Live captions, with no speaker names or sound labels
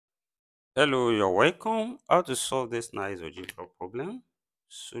Hello, you're welcome. How to solve this nice algebra problem?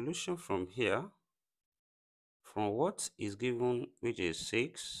 Solution from here, from what is given, which is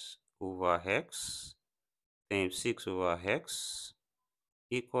 6 over x times 6 over x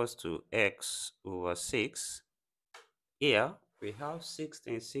equals to x over 6. Here, we have 6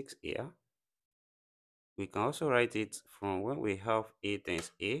 times 6 here. We can also write it from when we have a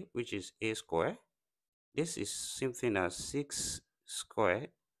times a, which is a square. This is something as 6 square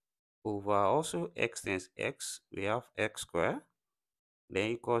over also x times x, we have x square,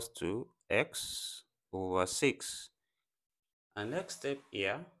 then equals to x over 6. And next step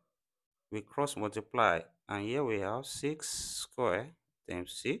here, we cross multiply, and here we have 6 square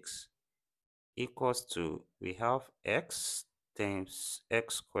times 6 equals to, we have x times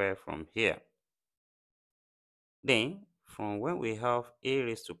x square from here. Then from when we have a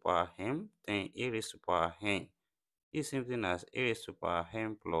raised to power m, then a raised to power n is something as a raised to power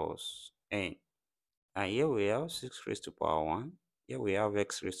n plus n. And here we have 6 raised to power 1, here we have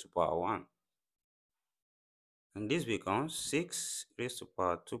x raised to power 1. And this becomes 6 raised to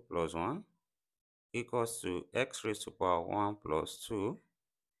power 2 plus 1 equals to x raised to power 1 plus 2,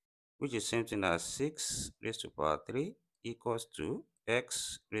 which is same thing as 6 raised to power 3 equals to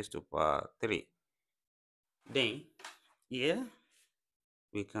x raised to power 3. Then here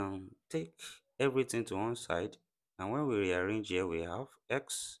we can take everything to one side, and when we rearrange here, we have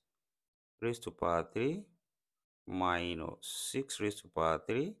x raised to power 3 minus 6 raised to power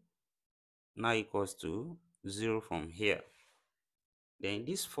 3 now equals to 0 from here. Then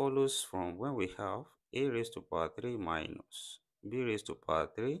this follows from when we have a raised to power 3 minus b raised to power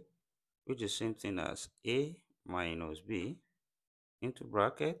 3, which is same thing as a minus b into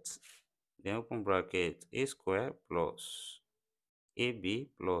bracket, then open bracket, a square plus ab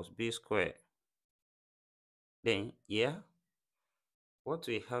plus b square. Then here, what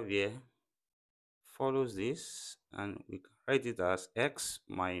we have here follows this, and we can write it as x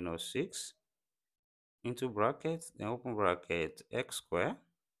minus 6 into bracket, then open bracket, x square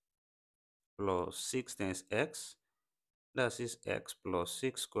plus 6 times x, that is x plus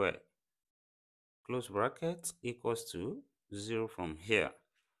 6 square, close bracket, equals to 0 from here,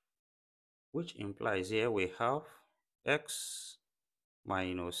 which implies here we have x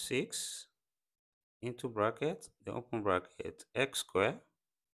minus 6 into bracket, then open bracket, x square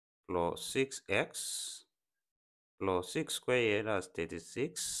plus 6x plus 6 square here, that's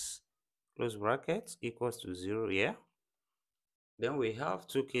 36, close bracket, equals to 0 here. Then we have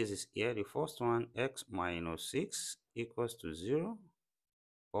two cases here. The first one, x minus 6 equals to 0,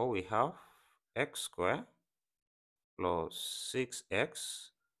 or we have x square plus 6x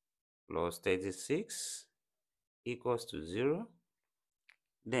plus 36 equals to 0.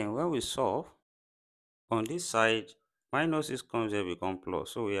 Then when we solve, on this side, minus 6 comes here, become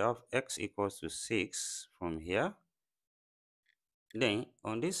plus. So we have x equals to 6 from here. Then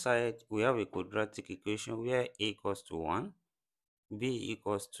on this side, we have a quadratic equation where a equals to 1, b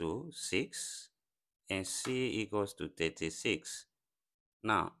equals to 6, and c equals to 36.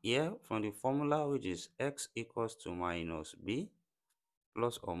 Now here from the formula, which is x equals to minus b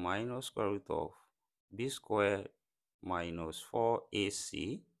plus or minus square root of b squared minus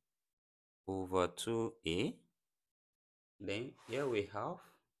 4ac over 2a. Then here we have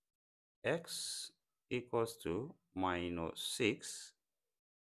x equals to minus 6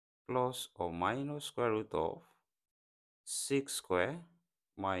 plus or minus square root of 6 square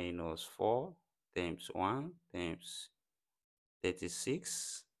minus 4 times 1 times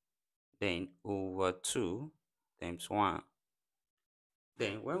 36, then over 2 times 1.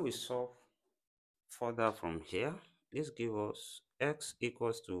 Then when we solve further from here, this gives us x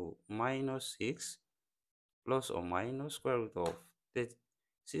equals to minus 6 plus or minus square root of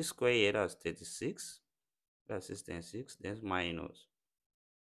 6 square here, that's 36, that's 6 times 6, then minus.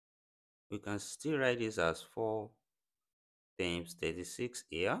 We can still write this as 4 times 36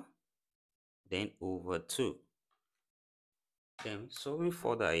 here, then over 2. Then solving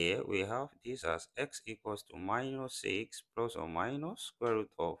further here, we have this as x equals to minus 6 plus or minus square root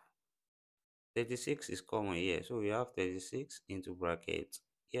of 36 is common here, so we have 36 into bracket.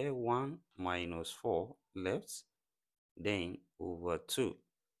 Here 1 minus 4 left, then over 2.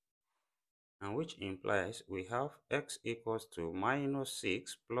 And which implies we have x equals to minus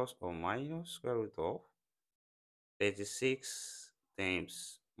 6 plus or minus square root of 36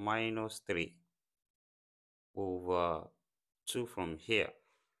 times minus 3 over 2 from here.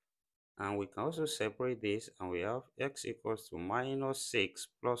 And we can also separate this, and we have x equals to minus 6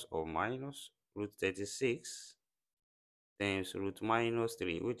 plus or minus root 36 times root minus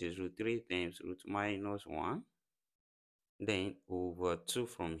 3, which is root 3 times root minus 1, then over 2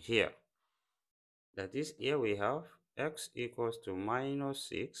 from here. That is, here we have x equals to minus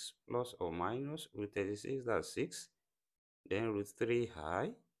 6 plus or minus root 36, that's 6. Then root 3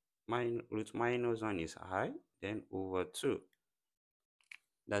 high, root minus 1 is high, then over 2.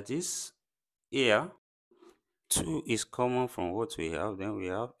 That is, here 2 is common from what we have. Then we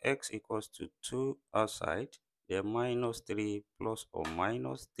have x equals to 2 outside, then minus 3 plus or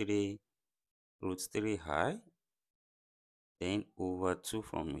minus 3 root 3 high, then over 2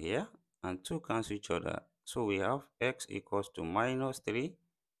 from here, and 2 cancel each other. So we have x equals to minus 3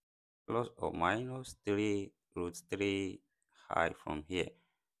 plus or minus 3 root 3 high from here.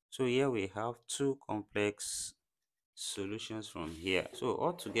 So here we have two complex solutions from here. So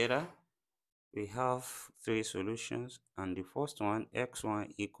altogether, we have three solutions, and the first one,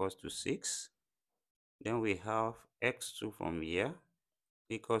 x1 equals to 6. Then we have x2 from here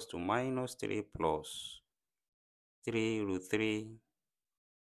equals to minus 3 plus 3 root 3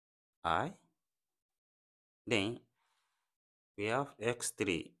 I. Then we have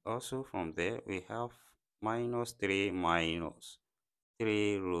x3. Also from there, we have minus 3 minus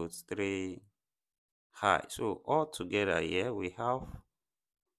 3 root 3 high. So all together here, we have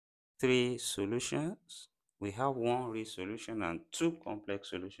three solutions. We have one real solution and two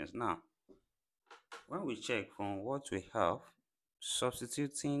complex solutions. Now, when we check from what we have,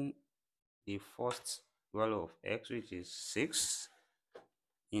 substituting the first value of x, which is 6,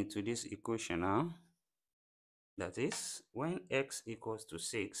 into this equation now, that is, when x equals to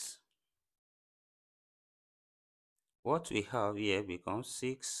 6, what we have here becomes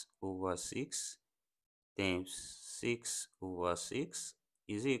 6 over 6 times 6 over 6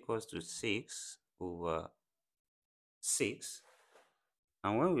 is equals to 6 over 6.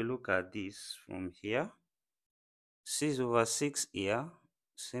 And when we look at this from here, 6 over 6 here,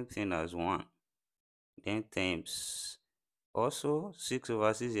 same thing as 1. Then times also 6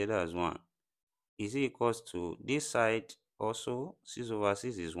 over 6 here, that's 1. Is equals to this side also 6 over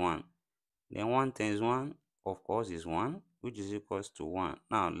 6 is 1. Then 1 times 1, of course, is 1, which is equals to 1.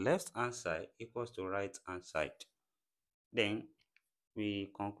 Now, left hand side equals to right hand side. Then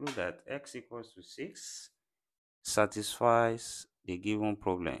we conclude that x equals to 6 satisfies the given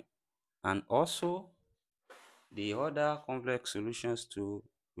problem. And also, the other complex solutions too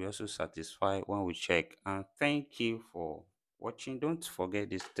will also satisfy when we check. And thank you for watching. Don't forget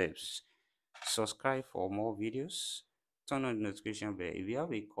these steps. Subscribe for more videos. Turn on the notification bell. If you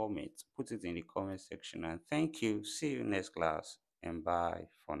have a comment, put it in the comment section. And thank you. See you next class. And bye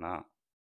for now.